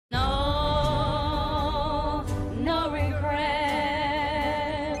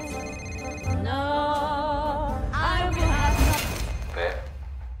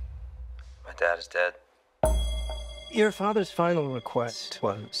is dead. Your father's final request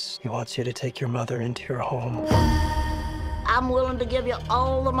was he wants you to take your mother into your home. I'm willing to give you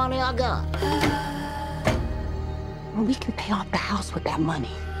all the money I got. We can pay off the house with that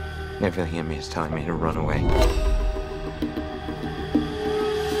money. Everything in me is telling me to run away.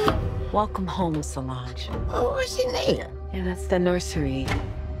 Welcome home, Solange. Oh, what's in there? Yeah, that's the nursery.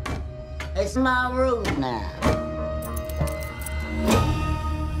 It's my room now.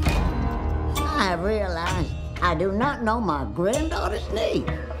 I realize I do not know my granddaughter's name.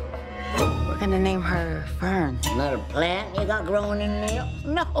 We're gonna name her Fern. Not a plant you got growing in there?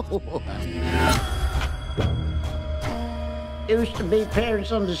 No. Used to be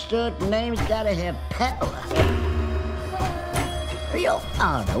parents understood names gotta have power. Your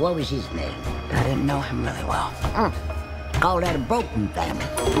father, what was his name? I didn't know him really well. Call that a broken family.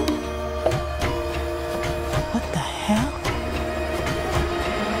 What the hell?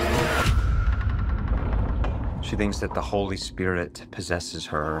 She thinks that the Holy Spirit possesses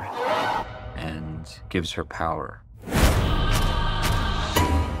her and gives her power.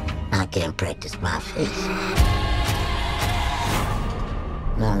 I can't practice my face.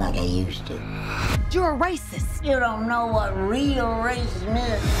 Not like I used to. You're a racist. You don't know what real racism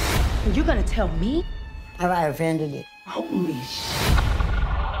is. You're gonna tell me? Have I offended you? Holy shit.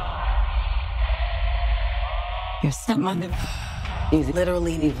 Your stepmother is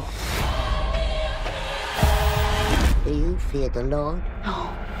literally evil. Do you fear the Lord? No.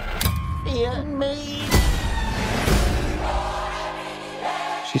 Fear me.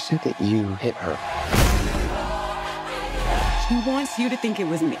 She said that you hit her. She wants you to think it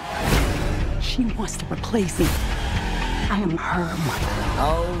was me. She wants to replace me. I am her mother.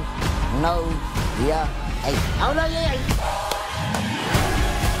 Oh, no, yeah. Hey. Oh, no, yeah.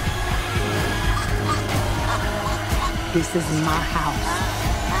 This is my house.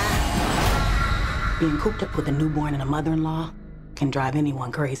 Being cooped up with a newborn and a mother-in-law can drive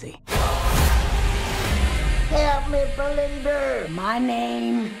anyone crazy. Help me, Belinda. My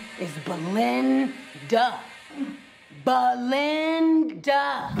name is Belinda.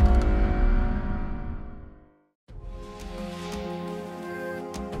 Belinda.